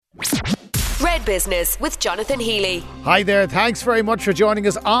Red Business with Jonathan Healy. Hi there, thanks very much for joining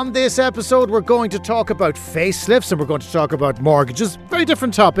us. On this episode, we're going to talk about facelifts and we're going to talk about mortgages. Very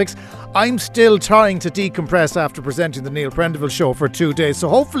different topics. I'm still trying to decompress after presenting the Neil Prendeville show for 2 days, so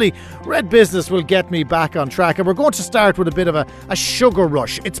hopefully Red Business will get me back on track. And we're going to start with a bit of a sugar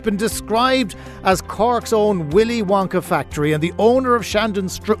rush. It's been described as Cork's own Willy Wonka factory, and the owner of Shandon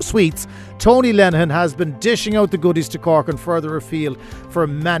Sweets, Tony Linehan, has been dishing out the goodies to Cork and further afield for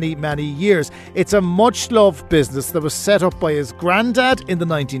many, many years. It's a much-loved business that was set up by his granddad in the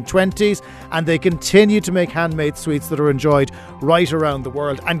 1920s, and they continue to make handmade sweets that are enjoyed right around the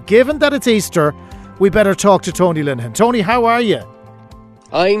world. And given that it's Easter, we better talk to Tony Linehan. Tony, how are you?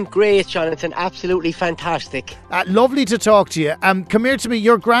 I'm great, Jonathan. Absolutely fantastic. Lovely to talk to you. Come here to me.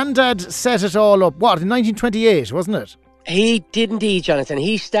 Your granddad set it all up, what, in 1928, wasn't it? He did indeed, Jonathan.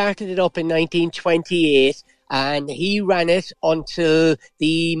 He started it up in 1928 and he ran it until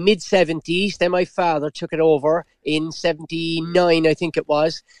the mid-70s. Then my father took it over in 79, I think it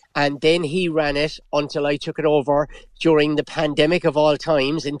was. And then he ran it until I took it over during the pandemic of all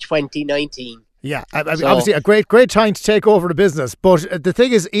times in 2019. Yeah, obviously a great time to take over the business. But the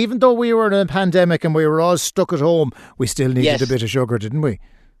thing is, even though we were in a pandemic and we were all stuck at home, we still needed a bit of sugar, didn't we?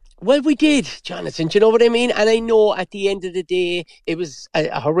 Well, we did, Jonathan. Do you know what I mean? And I know at the end of the day, it was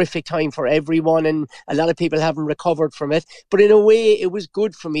a horrific time for everyone and a lot of people haven't recovered from it. But in a way, it was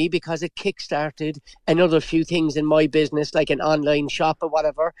good for me because it kickstarted another few things in my business, like an online shop or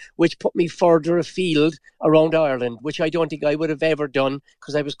whatever, which put me further afield around Ireland, which I don't think I would have ever done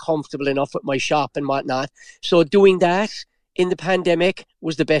because I was comfortable enough with my shop and whatnot. So doing that in the pandemic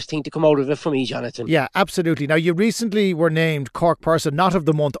was the best thing to come out of it for me, Jonathan. Yeah, absolutely. Now, you recently were named Cork Person Not of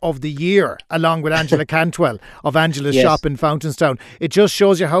the Month of the Year, along with Angela Cantwell of Angela's shop in Fountainstown. It just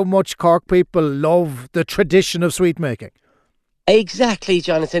shows you how much Cork people love the tradition of sweet making. Exactly,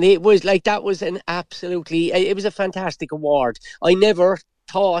 Jonathan. It was like, that was it was a fantastic award. I never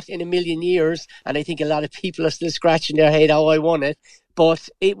thought in a million years, and I think a lot of people are still scratching their head how I won it, but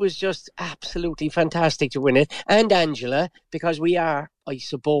it was just absolutely fantastic to win it. And Angela, because we are, I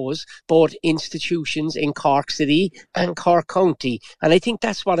suppose, both institutions in Cork City and Cork County. And I think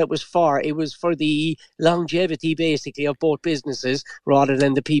that's what it was for. It was for the longevity, basically, of both businesses rather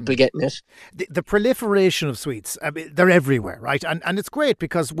than the people getting it. The proliferation of sweets, I mean, they're everywhere, right? And it's great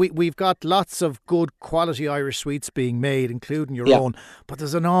because we've got lots of good quality Irish sweets being made, including your own. But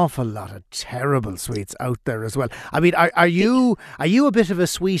there's an awful lot of terrible sweets out there as well. I mean, are you a bit of a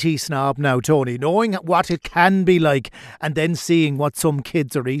sweetie snob now, Tony, knowing what it can be like and then seeing what some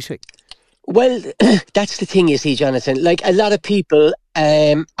kids are eating? Well, that's the thing, you see, Jonathan. Like, a lot of people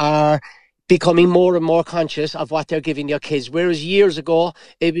are becoming more and more conscious of what they're giving their kids. Whereas years ago,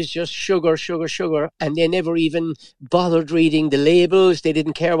 it was just sugar, sugar, sugar, and they never even bothered reading the labels. They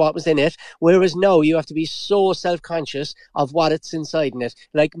didn't care what was in it. Whereas now, you have to be so self-conscious of what it's inside in it.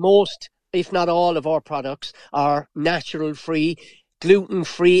 Like most, if not all of our products are natural free,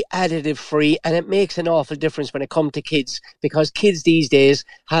 gluten-free, additive-free, and it makes an awful difference when it comes to kids, because kids these days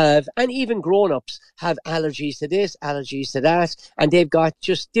have, and even grown-ups, have allergies to this, allergies to that, and they've got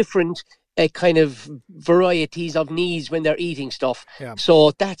just different kind of varieties of needs when they're eating stuff. Yeah.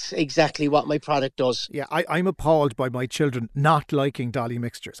 So that's exactly what my product does. Yeah, I'm appalled by my children not liking Dolly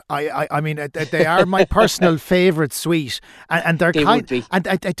mixtures. I mean, they are my personal favourite sweet, and they're and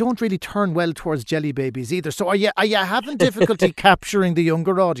I don't really turn well towards jelly babies either. So are you having difficulty capturing the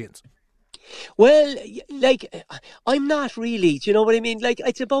younger audience? Well, like, I'm not really, do you know what I mean? Like,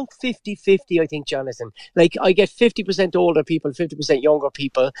 it's about 50-50, I think, Jonathan. Like, I get 50% older people, 50% younger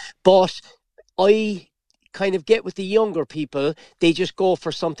people, but I kind of get with the younger people, they just go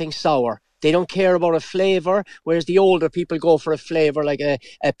for something sour. They don't care about a flavour, whereas the older people go for a flavour like a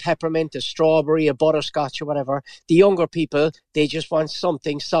peppermint, a strawberry, a butterscotch or whatever. The younger people, they just want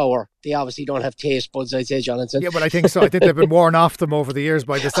something sour. They obviously don't have taste buds, I'd say, Jonathan. Yeah, but I think so. I think they've been worn off them over the years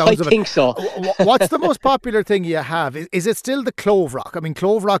by the sounds of it. I think so. What's the most popular thing you have? Is it still the Clove Rock? I mean,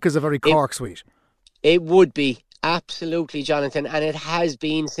 Clove Rock is a very Cork sweet. It would be. Absolutely, Jonathan. And it has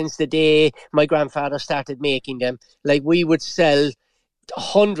been since the day my grandfather started making them. Like, we would sell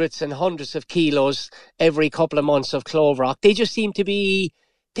hundreds and hundreds of kilos every couple of months of Clove Rock.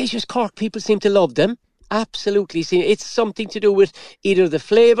 Cork people seem to love them. Absolutely. It's something to do with either the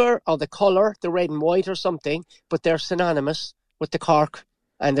flavour or the colour, the red and white or something, but they're synonymous with the Cork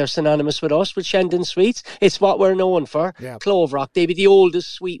and they're synonymous with us, with Shandon Sweets. It's what we're known for. Yeah. Clove Rock. They'd be the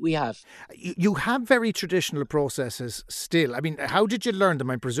oldest sweet we have. You have very traditional processes still. I mean, how did you learn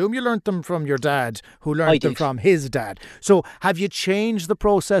them? I presume you learned them from your dad, who learned them from his dad. So have you changed the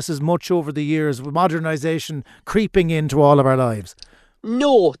processes much over the years with modernisation creeping into all of our lives?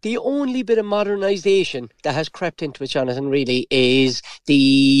 No, the only bit of modernisation that has crept into it, Jonathan, really, is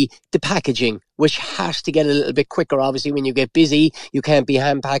the packaging, which has to get a little bit quicker. Obviously, when you get busy, you can't be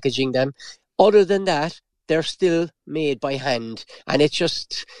hand packaging them. Other than that, they're still made by hand. And it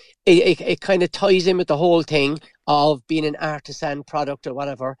just, it kind of ties in with the whole thing of being an artisan product or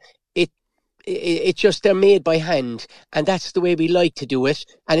whatever. It just, they're made by hand. And that's the way we like to do it.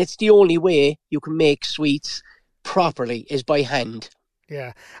 And it's the only way you can make sweets properly is by hand.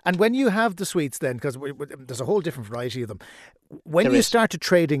 Yeah. And when you have the sweets then, because there's a whole different variety of them, when you started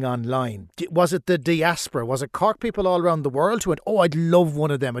trading online, was it the diaspora? Was it Cork people all around the world who went, oh, I'd love one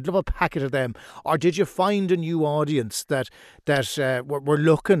of them, I'd love a packet of them? Or did you find a new audience that were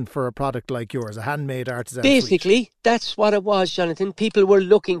looking for a product like yours, a handmade artisan Basically, sweet? That's what it was, Jonathan. People were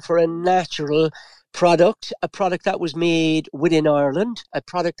looking for a natural product, a product that was made within Ireland, a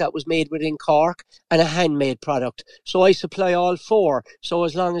product that was made within Cork, and a handmade product. So I supply all four. So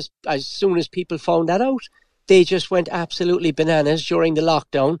as soon as people found that out, they just went absolutely bananas during the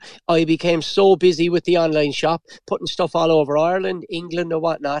lockdown. I became so busy with the online shop, putting stuff all over Ireland, England or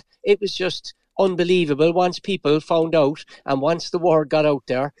whatnot. It was just unbelievable. Once people found out and once the word got out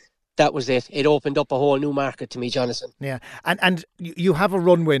there, that was it. It opened up a whole new market to me, Jonathan. Yeah. And you have a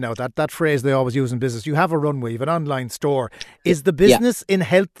runway now, that phrase they always use in business. You have a runway, you have an online store. Is the business in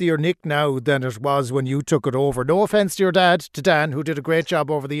healthier nick now than it was when you took it over? No offence to your dad, to Dan, who did a great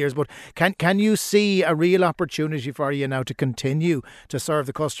job over the years, but can you see a real opportunity for you now to continue to serve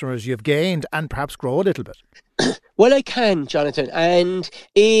the customers you've gained and perhaps grow a little bit? Well, I can, Jonathan, and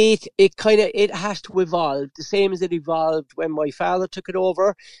it has to evolve, the same as it evolved when my father took it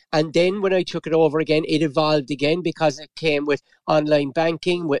over, and then when I took it over again, it evolved again because it came with online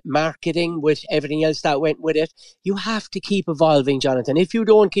banking, with marketing, with everything else that went with it. You have to keep evolving, Jonathan. If you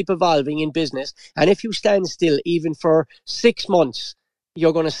don't keep evolving in business, and if you stand still even for 6 months,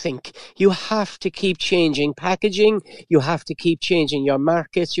 you're going to sink. You have to keep changing packaging. You have to keep changing your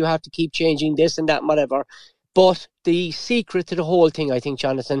markets. You have to keep changing this and that and whatever. But the secret to the whole thing, I think,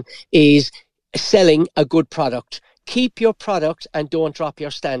 Jonathan, is selling a good product. Keep your product and don't drop your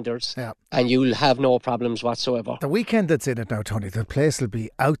standards, and you'll have no problems whatsoever. The weekend that's in it now, Tony, the place will be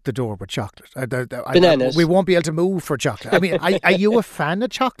out the door with chocolate. Bananas. We won't be able to move for chocolate. I mean, are you a fan of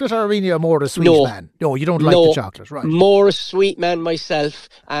chocolate, or are you more a sweet man? No, you don't like the chocolate, right? More a sweet man myself,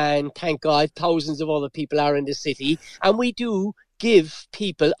 and thank God thousands of other people are in the city, and we do give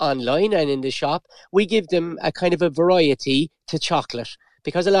people online and in the shop, we give them a kind of a variety to chocolate.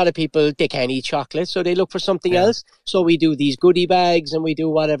 Because a lot of people, they can't eat chocolate, so they look for something else. So we do these goodie bags and we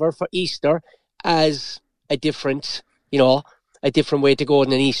do whatever for Easter as a different, a different way to go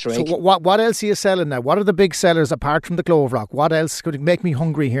than an Easter egg. So what else are you selling now? What are the big sellers apart from the Clove Rock? What else could make me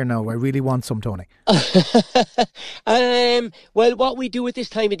hungry here now? I really want some, Tony. Well, what we do at this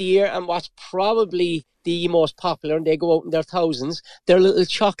time of the year, and what's probably the most popular, and they go out in their thousands, they're little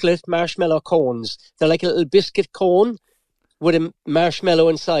chocolate marshmallow cones. They're like a little biscuit cone with a marshmallow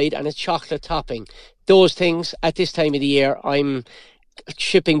inside and a chocolate topping. Those things at this time of the year, I'm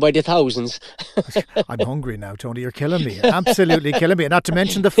shipping by the thousands. I'm hungry now, Tony. You're killing me. Absolutely killing me. Not to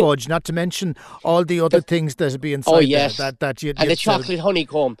mention the fudge, not to mention all the other things that would be inside there. And the chocolate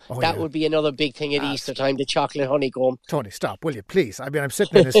honeycomb. That would be another big thing at Easter time, the chocolate honeycomb. Tony, stop, will you, please? I mean, I'm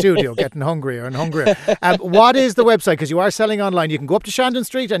sitting in a studio getting hungrier and hungrier. What is the website? Because you are selling online. You can go up to Shandon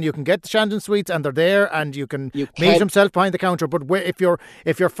Street and you can get the Shandon Sweets, and they're there, and you can meet himself behind the counter. But if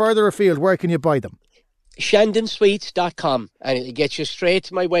you're further afield, where can you buy them? ShandonSweets.com, and it'll get you straight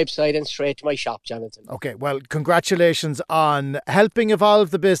to my website and straight to my shop, Jonathan. Okay, well, congratulations on helping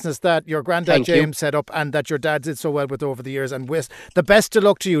evolve the business that your granddad James set up and that your dad did so well with over the years. And with the best of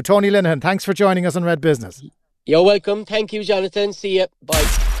luck to you, Tony Linehan. Thanks for joining us on Red Business. You're welcome. Thank you, Jonathan. See you. Bye.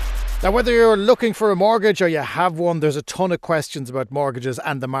 Now, whether you're looking for a mortgage or you have one, there's a ton of questions about mortgages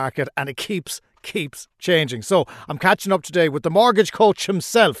and the market, and it keeps changing. So I'm catching up today with the mortgage coach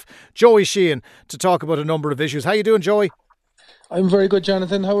himself, Joey Sheehan, to talk about a number of issues. How you doing, Joey? I'm very good,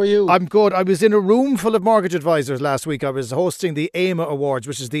 Jonathan. How are you? I'm good. I was in a room full of mortgage advisors last week. I was hosting the aNuMe Awards,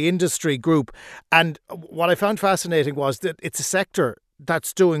 which is the industry group. And what I found fascinating was that it's a sector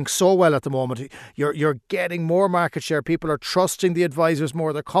that's doing so well at the moment. You're getting more market share. People are trusting the advisors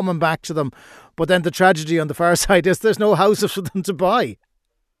more. They're coming back to them. But then the tragedy on the far side is there's no houses for them to buy.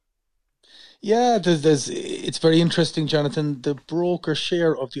 Yeah, it's very interesting, Jonathan. The broker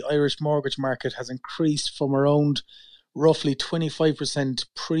share of the Irish mortgage market has increased from around roughly 25%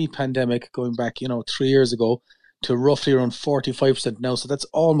 pre-pandemic, going back, 3 years ago, to roughly around 45% now. So that's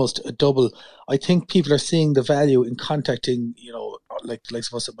almost a double. I think people are seeing the value in contacting, like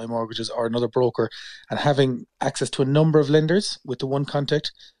of us at My Mortgages or another broker, and having access to a number of lenders with the one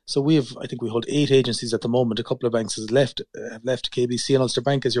contact. So I think we hold 8 agencies at the moment. A couple of banks have left KBC and Ulster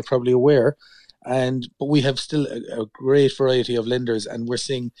Bank, as you're probably aware. But we have still a great variety of lenders, and we're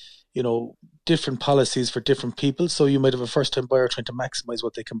seeing, different policies for different people. So you might have a first-time buyer trying to maximize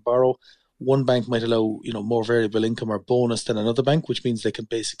what they can borrow. One bank might allow, more variable income or bonus than another bank, which means they can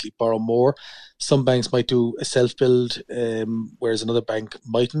basically borrow more. Some banks might do a self-build, whereas another bank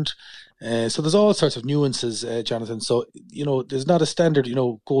mightn't. So there's all sorts of nuances, Jonathan. So, there's not a standard,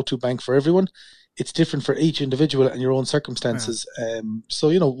 go-to bank for everyone. It's different for each individual and your own circumstances. Yeah. So,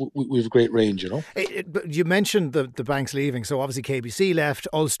 we have a great range, You mentioned the banks leaving. So obviously KBC left,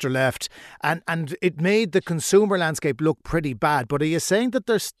 Ulster left, and it made the consumer landscape look pretty bad. But are you saying that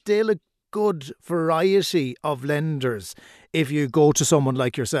there's still a good variety of lenders if you go to someone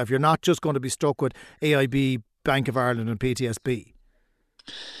like yourself? You're not just going to be stuck with AIB, Bank of Ireland and PTSB.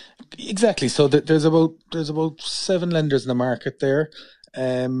 Exactly. So there's about 7 lenders in the market there.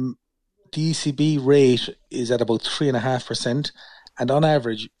 The ECB rate is at about 3.5%, and on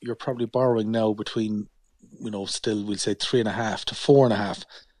average, you're probably borrowing now between, still we'll say 3.5 to 4.5.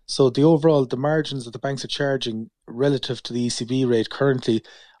 So the margins that the banks are charging relative to the ECB rate currently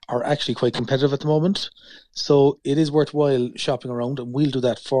are actually quite competitive at the moment. So it is worthwhile shopping around, and we'll do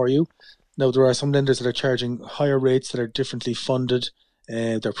that for you. Now, there are some lenders that are charging higher rates that are differently funded.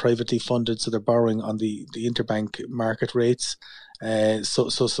 They're privately funded, so they're borrowing on the interbank market rates. So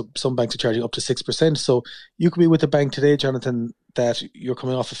some banks are charging up to 6%. So you could be with a bank today, Jonathan, that you're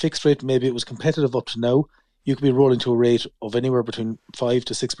coming off a fixed rate. Maybe it was competitive up to now. You could be rolling to a rate of anywhere between 5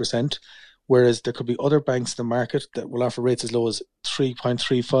 to 6%. Whereas there could be other banks in the market that will offer rates as low as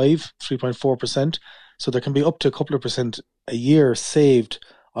 3.35, 3.4%. So there can be up to a couple of percent a year saved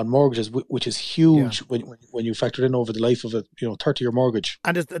on mortgages, which is huge when you factor in over the life of a 30-year mortgage.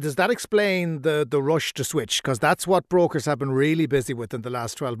 And does that explain the rush to switch? Because that's what brokers have been really busy with in the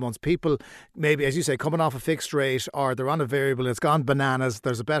last 12 months. People, maybe, as you say, coming off a fixed rate, or they're on a variable, it's gone bananas,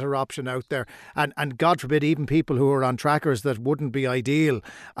 there's a better option out there. And God forbid, even people who are on trackers that wouldn't be ideal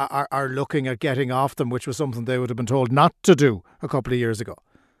are looking at getting off them, which was something they would have been told not to do a couple of years ago.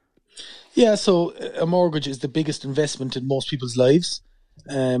 Yeah, so a mortgage is the biggest investment in most people's lives.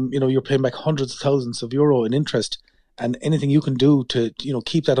 You're paying back hundreds of thousands of euro in interest, and anything you can do to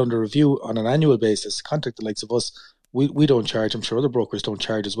keep that under review on an annual basis, contact the likes of us. We don't charge. I'm sure other brokers don't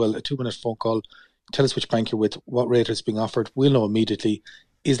charge as well. A 2-minute phone call, tell us which bank you're with, what rate is being offered. We'll know immediately,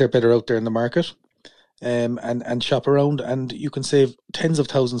 is there better out there in the market, and shop around, and you can save tens of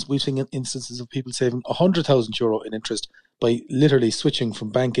thousands. We've seen instances of people saving €100,000 in interest by literally switching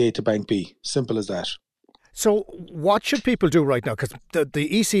from bank A to bank B. Simple as that. So what should people do right now? Because the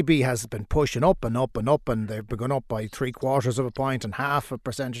ECB has been pushing up and up and up, and they've been going up by 0.75 of a point and half a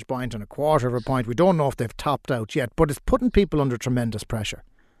percentage point and 1/4 of a point. We don't know if they've topped out yet, but it's putting people under tremendous pressure.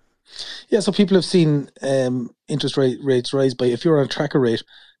 Yeah, so people have seen interest rates rise by, if you're on a tracker rate,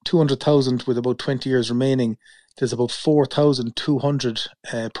 200,000 with about 20 years remaining, there's about 4,200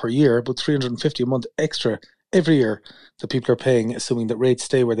 per year, about 350 a month extra every year that people are paying, assuming that rates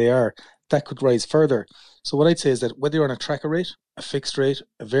stay where they are. That could rise further. So what I'd say is that whether you're on a tracker rate, a fixed rate,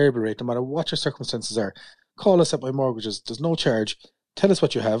 a variable rate, no matter what your circumstances are, call us at My Mortgages. There's no charge. Tell us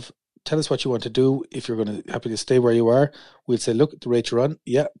what you have. Tell us what you want to do. If you're happy to stay where you are, we'll say, look, the rate you're on,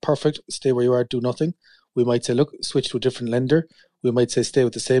 yeah, perfect. Stay where you are, do nothing. We might say, look, switch to a different lender. We might say stay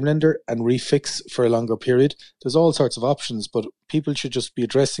with the same lender and refix for a longer period. There's all sorts of options, but people should just be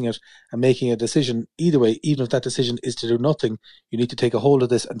addressing it and making a decision. Either way, even if that decision is to do nothing, you need to take a hold of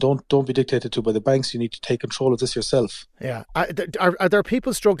this, and don't be dictated to by the banks. You need to take control of this yourself. Yeah. Are there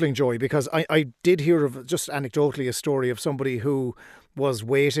people struggling, Joey? Because I did hear of, just anecdotally, a story of somebody who was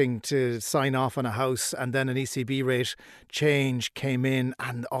waiting to sign off on a house, and then an ECB rate change came in,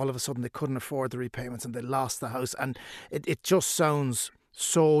 and all of a sudden they couldn't afford the repayments and they lost the house. And it just sounds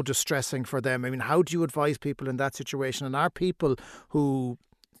so distressing for them. I mean, how do you advise people in that situation? And are people who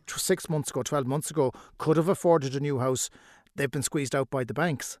 6 months ago, 12 months ago could have afforded a new house, they've been squeezed out by the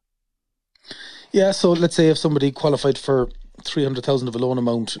banks? Yeah, so let's say if somebody qualified for 300,000 of a loan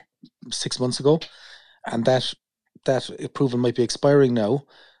amount 6 months ago, and that approval might be expiring now,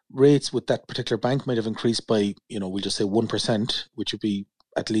 rates with that particular bank might have increased by, we'll just say 1%, which would be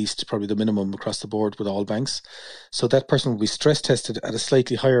at least probably the minimum across the board with all banks. So that person will be stress tested at a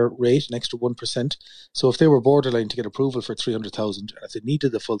slightly higher rate, an extra 1%. So if they were borderline to get approval for 300,000, and if they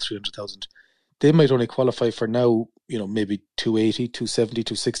needed the full 300,000, they might only qualify for now, maybe 280, 270,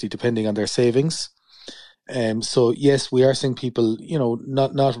 260, depending on their savings. So yes, we are seeing people,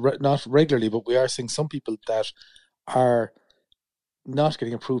 not regularly, but we are seeing some people that are not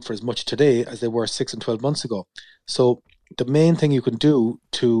getting approved for as much today as they were 6 and 12 months ago. So the main thing you can do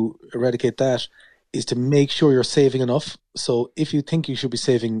to eradicate that is to make sure you're saving enough. So if you think you should be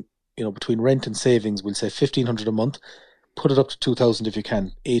saving, between rent and savings, we'll say 1,500 a month, put it up to 2,000 if you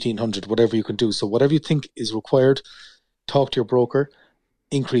can, 1,800, whatever you can do. So whatever you think is required, talk to your broker,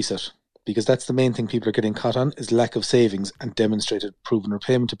 increase it, because that's the main thing people are getting caught on, is lack of savings and demonstrated proven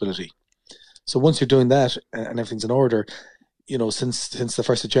repayment ability. So once you're doing that and everything's in order, since the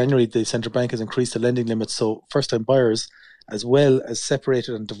 1st of January, the central bank has increased the lending limits. So first-time buyers, as well as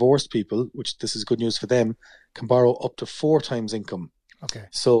separated and divorced people, which this is good news for them, can borrow up to 4 times income. Okay.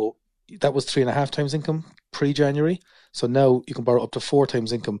 So that was 3.5 times income pre-January. So now you can borrow up to 4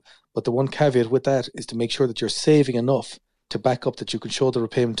 times income. But the one caveat with that is to make sure that you're saving enough to back up that you can show the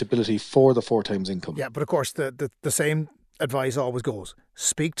repayment ability for the 4 times income. Yeah, but of course the same advice always goes.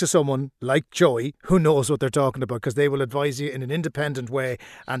 Speak to someone like Joey who knows what they're talking about, because they will advise you in an independent way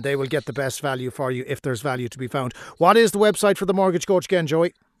and they will get the best value for you if there's value to be found. What is the website for the mortgage coach again,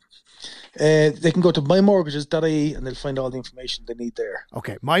 Joey? They can go to mymortgages.ie and they'll find all the information they need there.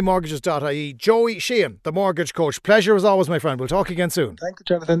 Okay, mymortgages.ie. Joey Sheehan, the mortgage coach. Pleasure as always, my friend. We'll talk again soon. Thank you,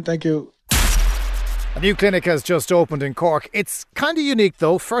 Jonathan. Thank you. A new clinic has just opened in Cork. It's kind of unique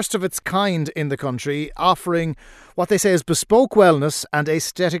though, first of its kind in the country, offering what they say is bespoke wellness and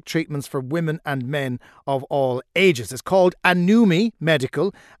aesthetic treatments for women and men of all ages. It's called aNuMe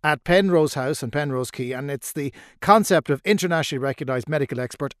Medical at Penrose House and Penrose Quay, and it's the concept of internationally recognised medical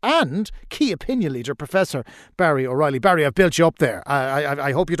expert and key opinion leader, Professor Barry O'Reilly. Barry, I've built you up there.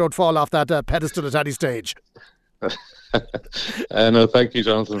 I hope you don't fall off that pedestal at any stage. No, thank you,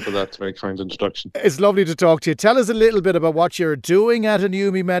 Jonathan, for that very kind introduction. It's lovely to talk to you. Tell us a little bit about what you're doing at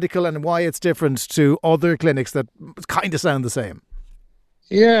aNuMe Medical and why it's different to other clinics that kind of sound the same.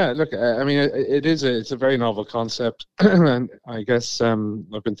 Yeah, look, it's a very novel concept, and I guess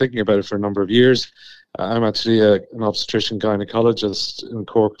I've been thinking about it for a number of years. I'm actually an obstetrician gynecologist in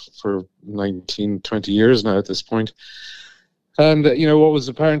Cork for 19-20 years now at this point. And, what was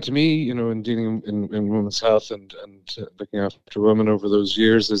apparent to me, in dealing in women's health and looking after women over those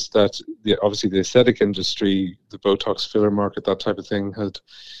years is that obviously the aesthetic industry, the Botox filler market, that type of thing had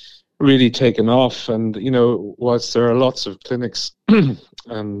really taken off. And, whilst there are lots of clinics and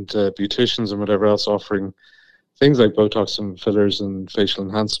beauticians and whatever else offering things like Botox and fillers and facial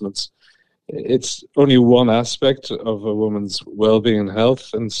enhancements, it's only one aspect of a woman's well-being and health.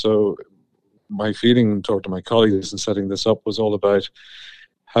 And so my feeling, talking to my colleagues and setting this up, was all about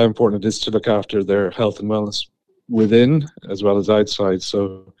how important it is to look after their health and wellness within as well as outside.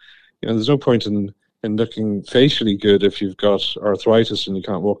 So, there's no point in looking facially good if you've got arthritis and you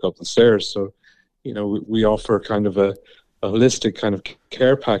can't walk up the stairs. So, we offer kind of a holistic kind of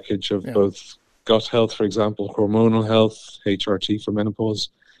care package of both gut health, for example, hormonal health, HRT for menopause,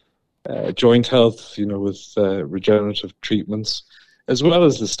 joint health, with regenerative treatments, as well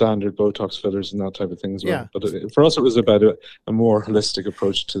as the standard Botox fillers and that type of thing as well. Yeah. But for us, it was about a more holistic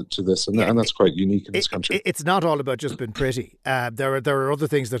approach to this, and that's quite unique in this country. It's not all about just being pretty. There are other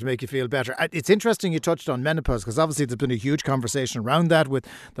things that make you feel better. It's interesting you touched on menopause, because obviously there's been a huge conversation around that with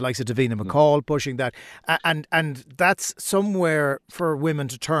the likes of Davina McCall pushing that. And that's somewhere for women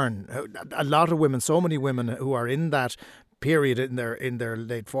to turn. A lot of women, so many women who are in that period in their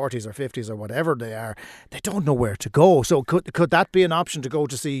late 40s or 50s or whatever they are, they don't know where to go. So could that be an option, to go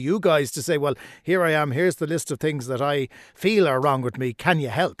to see you guys to say, well, here I am, here's the list of things that I feel are wrong with me, can you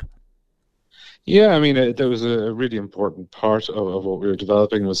help? Yeah, there was a really important part of what we were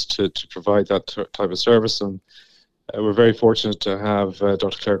developing was to provide that type of service, and we're very fortunate to have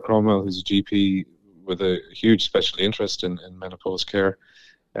Dr. Claire Cromwell, who's a GP with a huge special interest in menopause care,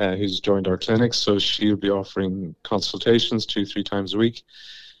 who's joined our clinics. So she'll be offering consultations 2-3 times a week.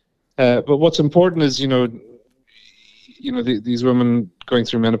 But what's important is, these women going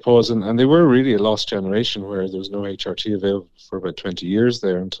through menopause, and they were really a lost generation where there was no HRT available for about 20 years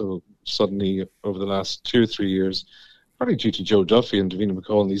there, until suddenly over the last 2 or 3 years, probably due to Joe Duffy and Davina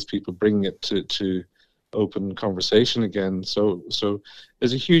McCall and these people bringing it to open conversation again. So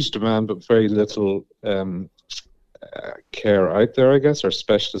there's a huge demand, but very little care out there, I guess, or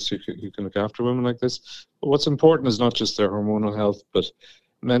specialists who can look after women like this. But what's important is not just their hormonal health, but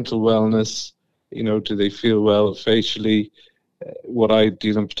mental wellness. Do they feel well facially? What I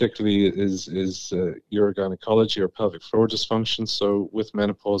deal in particularly is urogynecology or pelvic floor dysfunction. So with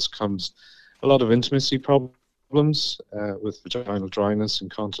menopause comes a lot of intimacy problems with vaginal dryness,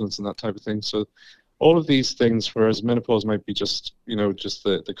 incontinence, and that type of thing. So all of these things, whereas menopause might be just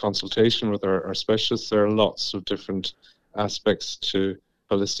the consultation with our specialists, there are lots of different aspects to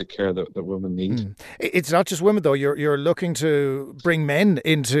holistic care that women need. It's not just women though, you're looking to bring men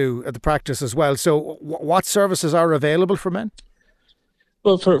into the practice as well. So what services are available for men?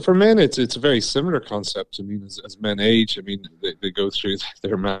 Well, for men, it's a very similar concept. I mean, as men age, I mean, they go through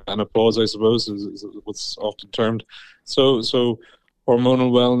their menopause, I suppose, is what's often termed. So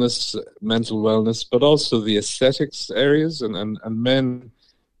hormonal wellness, mental wellness, but also the aesthetics areas, and men,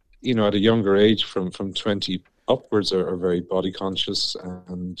 at a younger age, from 20 upwards, are very body conscious,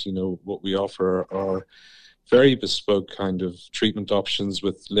 and what we offer are very bespoke kind of treatment options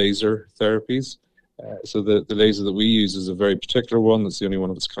with laser therapies. So the laser that we use is a very particular one. It's the only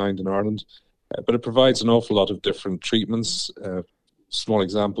one of its kind in Ireland. But it provides an awful lot of different treatments. Small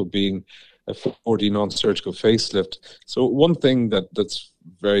example being a 4D non-surgical facelift. So one thing that's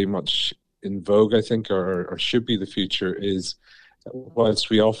very much in vogue, I think, or should be the future is, whilst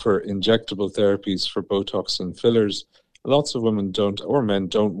we offer injectable therapies for Botox and fillers, lots of women or men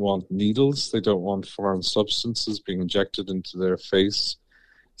don't want needles. They don't want foreign substances being injected into their face.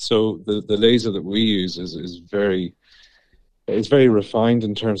 So the laser that we use is very refined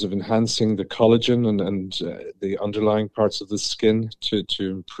in terms of enhancing the collagen and the underlying parts of the skin to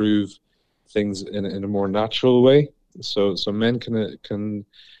improve things in a more natural way. So men can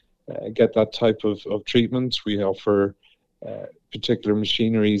get that type of treatment. We offer particular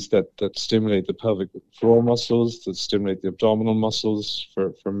machineries that stimulate the pelvic floor muscles, that stimulate the abdominal muscles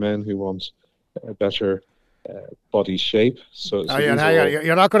for men who want a better body shape. So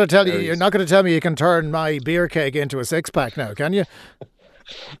you're not going to tell me you can turn my beer keg into a 6-pack now, can you?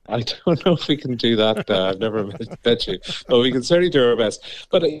 I don't know if we can do that. I've never bet you, but we can certainly do our best.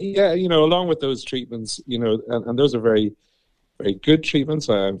 But along with those treatments, and those are very, very good treatments.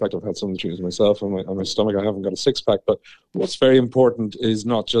 In fact, I've had some of the treatments myself on my stomach. I haven't got a 6-pack, but what's very important is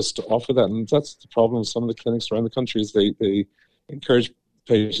not just to offer that, and that's the problem with some of the clinics around the country, is they encourage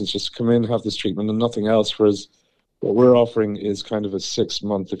patients just to come in, have this treatment and nothing else, whereas what we're offering is kind of a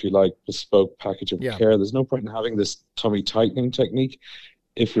 6-month, if you like, bespoke package of care. There's no point in having this tummy tightening technique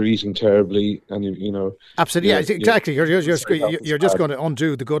if you're eating terribly and absolutely, exactly. You're just going to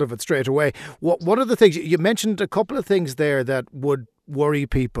undo the good of it straight away. What are the things you mentioned? A couple of things there that would worry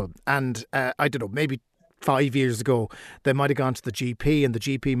people, and I don't know, maybe 5 years ago, they might have gone to the GP and the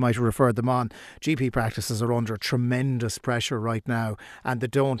GP might have referred them on. GP practices are under tremendous pressure right now, and they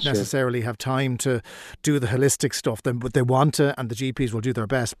don't necessarily have time to do the holistic stuff. But they want to, and the GPs will do their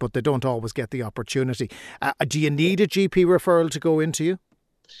best, but they don't always get the opportunity. Do you need a GP referral to go into you?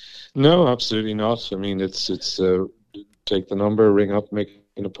 No, absolutely not. I mean, it's take the number, ring up, make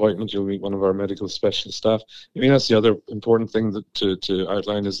an appointment. You'll meet one of our medical specialist staff. I mean, that's the other important thing to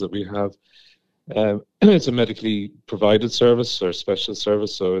outline, is that we have it's a medically provided service or specialist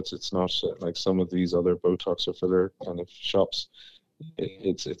service, so it's not like some of these other Botox or filler kind of shops.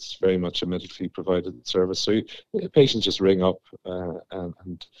 It's very much a medically provided service. So patients just ring up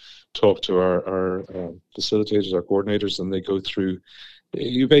and talk to our facilitators, our coordinators, and they go through.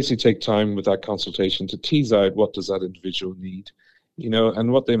 You basically take time with that consultation to tease out what does that individual need,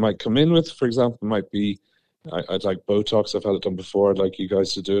 and what they might come in with. For example, might be, I'd like Botox. I've had it done before. I'd like you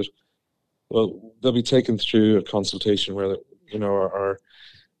guys to do it. Well, they'll be taken through a consultation where, our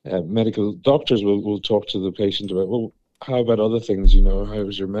medical doctors will talk to the patient about, well, how about other things?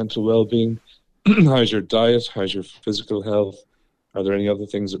 How's your mental well-being? How's your diet? How's your physical health? Are there any other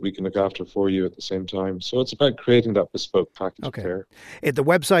things that we can look after for you at the same time? So it's about creating that bespoke package of care. The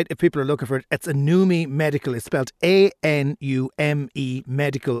website, if people are looking for it, it's aNuMe Medical. It's spelled aNuMe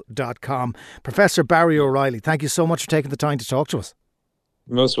medical.com. Professor Barry O'Reilly, thank you so much for taking the time to talk to us.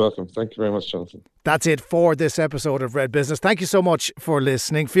 Most welcome. Thank you very much, Jonathan. That's it for this episode of Red Business. Thank you so much for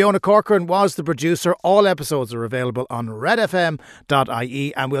listening. Fiona Corcoran was the producer. All episodes are available on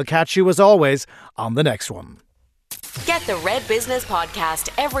redfm.ie, and we'll catch you as always on the next one. Get the Red Business Podcast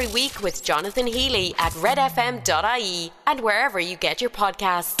every week with Jonathan Healy at redfm.ie and wherever you get your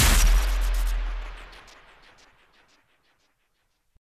podcasts.